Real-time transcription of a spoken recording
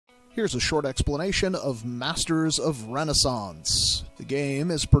Here's a short explanation of Masters of Renaissance. The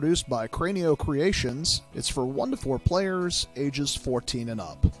game is produced by Cranio Creations. It's for 1 to 4 players, ages 14 and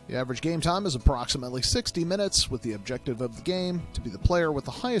up. The average game time is approximately 60 minutes, with the objective of the game to be the player with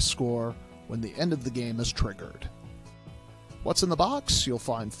the highest score when the end of the game is triggered. What's in the box? You'll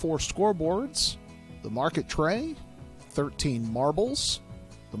find 4 scoreboards, the market tray, 13 marbles,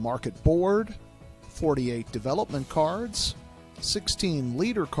 the market board, 48 development cards, 16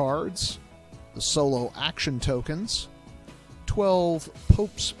 leader cards, the solo action tokens, 12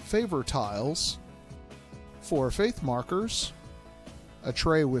 Pope's Favor tiles, 4 faith markers, a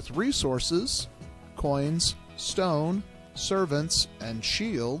tray with resources, coins, stone, servants, and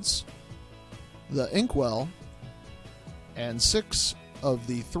shields, the inkwell, and 6 of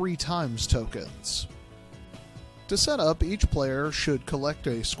the 3 times tokens. To set up, each player should collect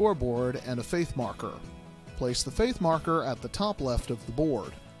a scoreboard and a faith marker. Place the faith marker at the top left of the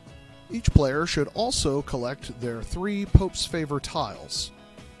board. Each player should also collect their 3 Pope's Favor tiles,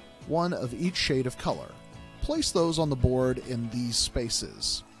 1 of each shade of color. Place those on the board in these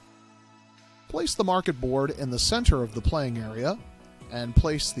spaces. Place the market board in the center of the playing area, and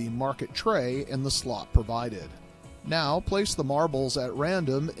place the market tray in the slot provided. Now place the marbles at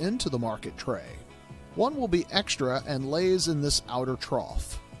random into the market tray. 1 will be extra and lays in this outer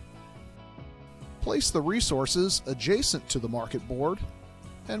trough. Place the resources adjacent to the market board,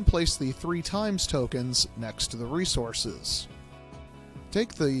 and place the 3 times tokens next to the resources.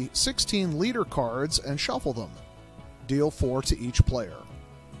 Take the 16 leader cards and shuffle them. Deal 4 to each player.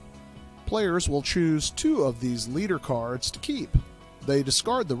 Players will choose 2 of these leader cards to keep. They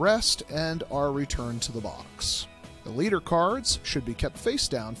discard the rest and are returned to the box. The leader cards should be kept face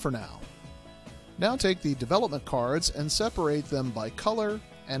down for now. Now take the development cards and separate them by color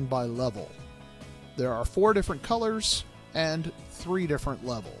and by level. There are 4 different colors and 3 different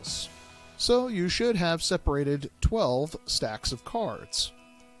levels. So you should have separated 12 stacks of cards.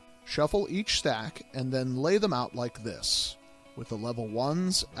 Shuffle each stack and then lay them out like this, with the level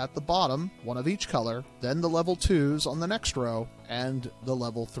 1s at the bottom, 1 of each color, then the level 2s on the next row, and the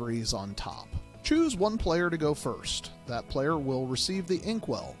level 3s on top. Choose 1 player to go first. That player will receive the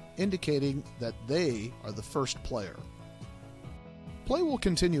inkwell, indicating that they are the first player. Play will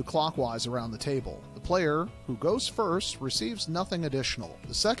continue clockwise around the table. The player who goes first receives nothing additional.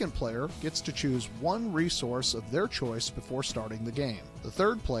 The second player gets to choose 1 resource of their choice before starting the game. The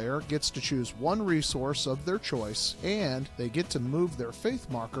third player gets to choose 1 resource of their choice, and they get to move their faith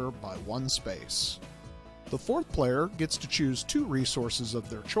marker by 1 space. The fourth player gets to choose 2 resources of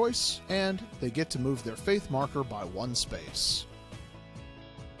their choice, and they get to move their faith marker by 1 space.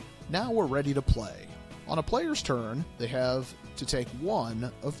 Now we're ready to play. On a player's turn, they have to take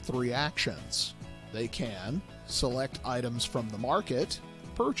 1 of 3 actions. They can select items from the market,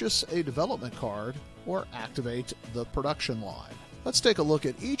 purchase a development card, or activate the production line. Let's take a look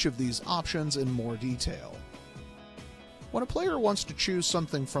at each of these options in more detail. When a player wants to choose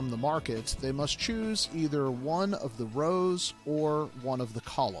something from the market, they must choose either 1 of the rows or 1 of the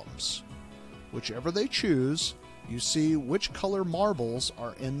columns. Whichever they choose, you see which color marbles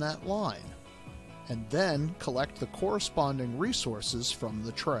are in that line, and then collect the corresponding resources from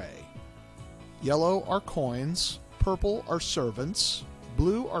the tray. Yellow are coins, purple are servants,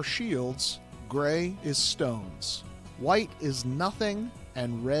 blue are shields, gray is stones, white is nothing,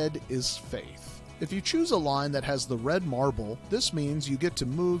 and red is faith. If you choose a line that has the red marble, this means you get to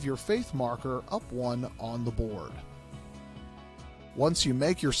move your faith marker up 1 on the board. Once you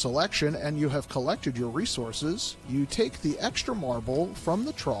make your selection and you have collected your resources, you take the extra marble from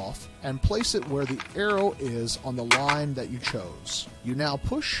the trough and place it where the arrow is on the line that you chose. You now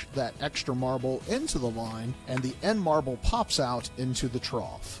push that extra marble into the line and the end marble pops out into the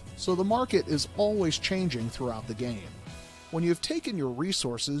trough. So the market is always changing throughout the game. When you have taken your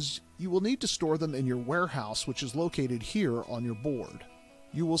resources, you will need to store them in your warehouse, which is located here on your board.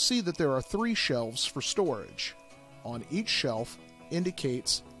 You will see that there are 3 shelves for storage. On each shelf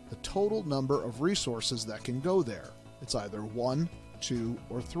indicates the total number of resources that can go there. It's either 1, 2,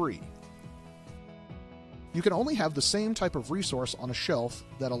 or 3. You can only have the same type of resource on a shelf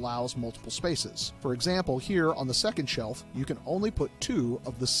that allows multiple spaces. For example, here on the second shelf, you can only put 2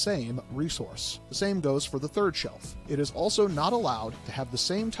 of the same resource. The same goes for the third shelf. It is also not allowed to have the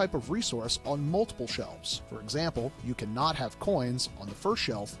same type of resource on multiple shelves. For example, you cannot have coins on the first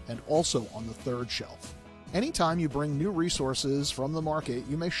shelf and also on the third shelf. Anytime you bring new resources from the market,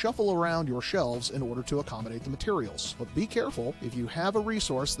 you may shuffle around your shelves in order to accommodate the materials. But be careful, if you have a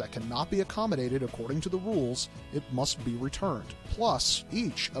resource that cannot be accommodated according to the rules, it must be returned. Plus,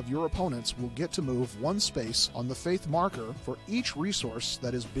 each of your opponents will get to move one space on the faith marker for each resource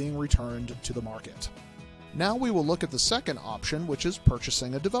that is being returned to the market. Now we will look at the second option, which is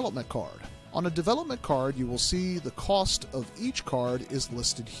purchasing a development card. On a development card, you will see the cost of each card is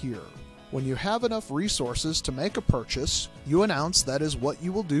listed here. When you have enough resources to make a purchase, you announce that is what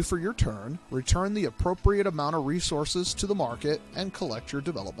you will do for your turn, return the appropriate amount of resources to the market, and collect your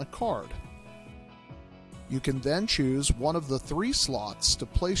development card. You can then choose one of the 3 slots to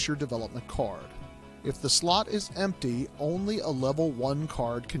place your development card. If the slot is empty, only a level 1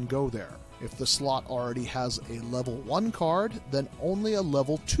 card can go there. If the slot already has a level 1 card, then only a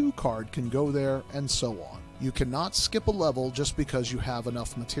level 2 card can go there, and so on. You cannot skip a level just because you have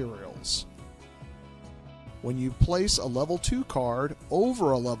enough materials. When you place a level 2 card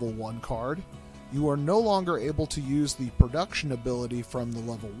over a level 1 card, you are no longer able to use the production ability from the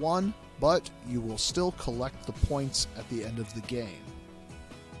level 1, but you will still collect the points at the end of the game.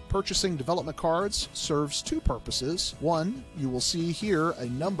 Purchasing development cards serves 2 purposes. One, you will see here a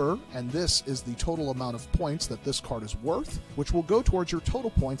number, and this is the total amount of points that this card is worth, which will go towards your total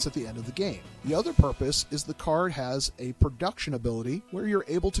points at the end of the game. The other purpose is the card has a production ability where you're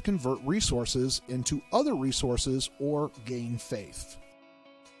able to convert resources into other resources or gain faith.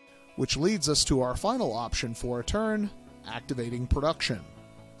 Which leads us to our final option for a turn, activating production.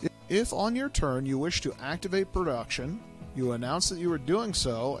 If on your turn you wish to activate production, you announce that you are doing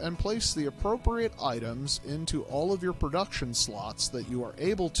so and place the appropriate items into all of your production slots that you are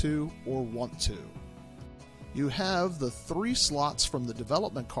able to or want to. You have the 3 slots from the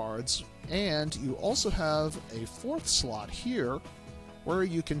development cards, and you also have a 4th slot here where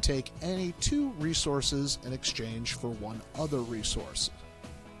you can take any 2 resources in exchange for 1 other resource.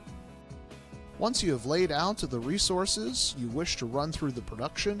 Once you have laid out the resources you wish to run through the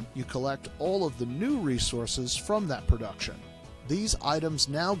production, you collect all of the new resources from that production. These items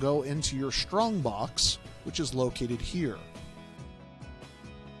now go into your strongbox, which is located here.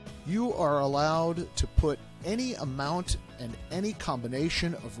 You are allowed to put any amount and any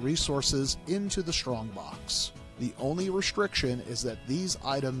combination of resources into the strongbox. The only restriction is that these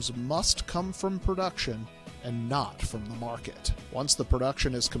items must come from production and not from the market. Once the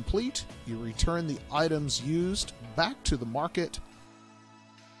production is complete, you return the items used back to the market,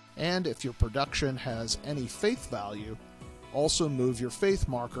 and if your production has any faith value, also move your faith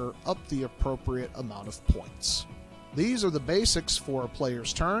marker up the appropriate amount of points. These are the basics for a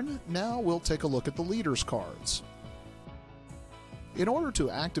player's turn. Now we'll take a look at the leader's cards. In order to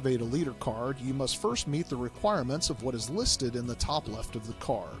activate a leader card, you must first meet the requirements of what is listed in the top left of the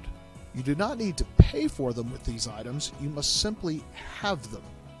card. You do not need to pay for them with these items, you must simply have them.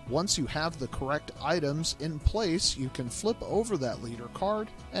 Once you have the correct items in place, you can flip over that leader card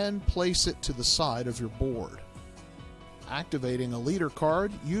and place it to the side of your board. Activating a leader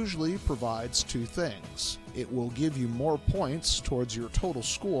card usually provides 2 things. It will give you more points towards your total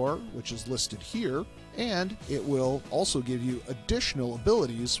score, which is listed here, and it will also give you additional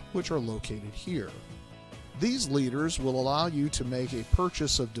abilities, which are located here. These leaders will allow you to make a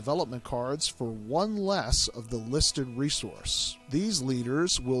purchase of development cards for 1 less of the listed resource. These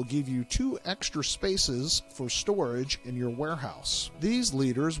leaders will give you 2 extra spaces for storage in your warehouse. These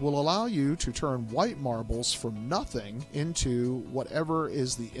leaders will allow you to turn white marbles from nothing into whatever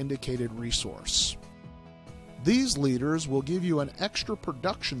is the indicated resource. These leaders will give you an extra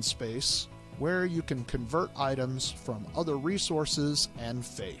production space where you can convert items from other resources and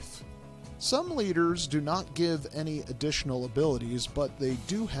faith. Some leaders do not give any additional abilities, but they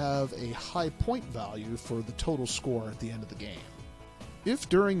do have a high point value for the total score at the end of the game. If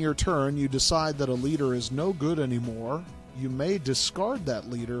during your turn you decide that a leader is no good anymore, you may discard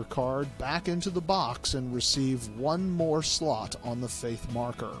that leader card back into the box and receive 1 more slot on the faith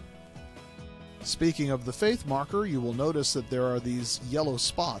marker. Speaking of the faith marker, you will notice that there are these yellow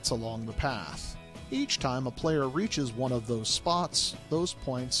spots along the path. Each time a player reaches one of those spots, those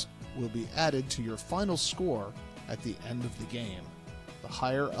points will be added to your final score at the end of the game. The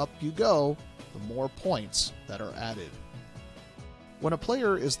higher up you go, the more points that are added. When a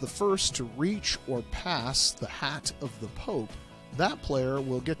player is the first to reach or pass the hat of the Pope, that player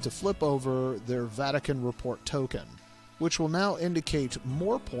will get to flip over their Vatican Report token, which will now indicate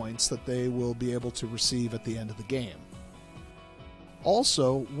more points that they will be able to receive at the end of the game.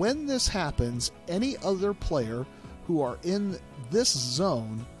 Also, when this happens, any other player who are in this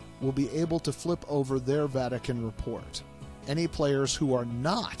zone will be able to flip over their Vatican Report. Any players who are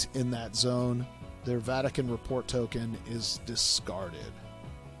not in that zone their Vatican Report token is discarded.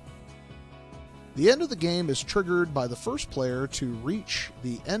 The end of the game is triggered by the first player to reach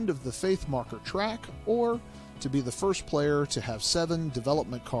the end of the faith marker track, or to be the first player to have 7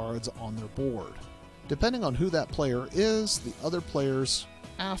 development cards on their board. Depending on who that player is, the other players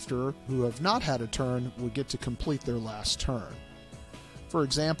after who have not had a turn would get to complete their last turn. For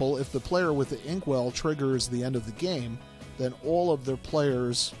example, if the player with the inkwell triggers the end of the game, then all of their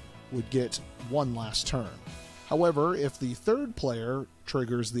players would get one last turn. However, if the third player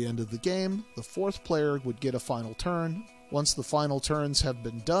triggers the end of the game, the fourth player would get a final turn. Once the final turns have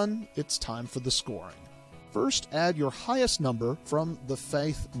been done, it's time for the scoring. First, add your highest number from the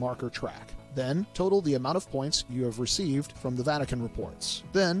faith marker track. Then, total the amount of points you have received from the Vatican reports.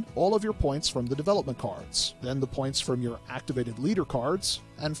 Then, all of your points from the development cards. Then, the points from your activated leader cards.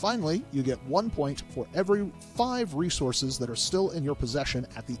 And finally, you get 1 point for every 5 resources that are still in your possession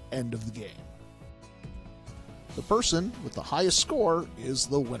at the end of the game. The person with the highest score is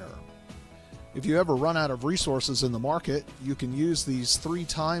the winner. If you ever run out of resources in the market, you can use these 3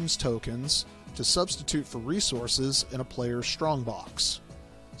 times tokens to substitute for resources in a player's strongbox,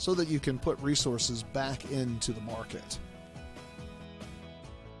 so that you can put resources back into the market.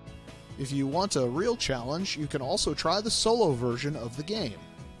 If you want a real challenge, you can also try the solo version of the game.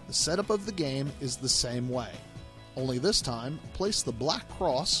 The setup of the game is the same way. Only this time, place the black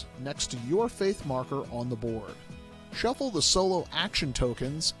cross next to your faith marker on the board. Shuffle the solo action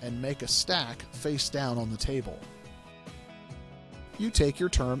tokens and make a stack face down on the table. You take your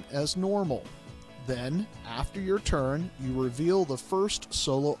turn as normal. Then, after your turn, you reveal the first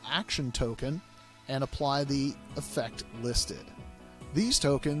solo action token and apply the effect listed. These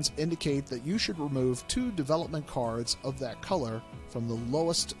tokens indicate that you should remove 2 development cards of that color from the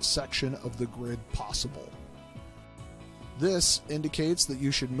lowest section of the grid possible. This indicates that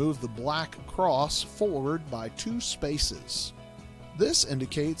you should move the black cross forward by 2 spaces. This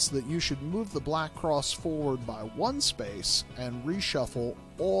indicates that you should move the black cross forward by 1 space and reshuffle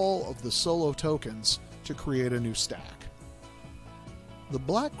all of the solo tokens to create a new stack. The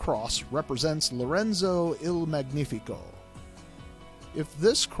black cross represents Lorenzo il Magnifico. If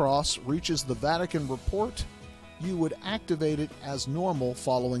this cross reaches the Vatican report, you would activate it as normal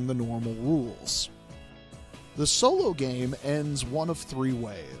following the normal rules. The solo game ends one of 3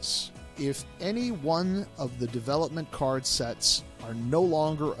 ways. If any one of the development card sets are no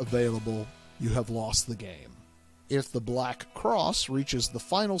longer available, you have lost the game. If the black cross reaches the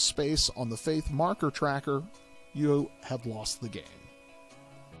final space on the faith marker tracker, you have lost the game.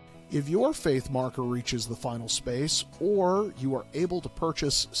 If your faith marker reaches the final space, or you are able to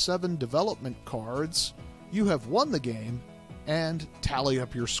purchase 7 development cards, you have won the game and tally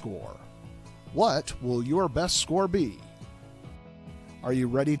up your score. What will your best score be? Are you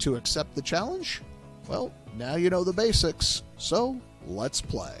ready to accept the challenge? Well, now you know the basics, so let's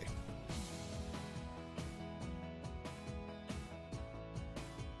play.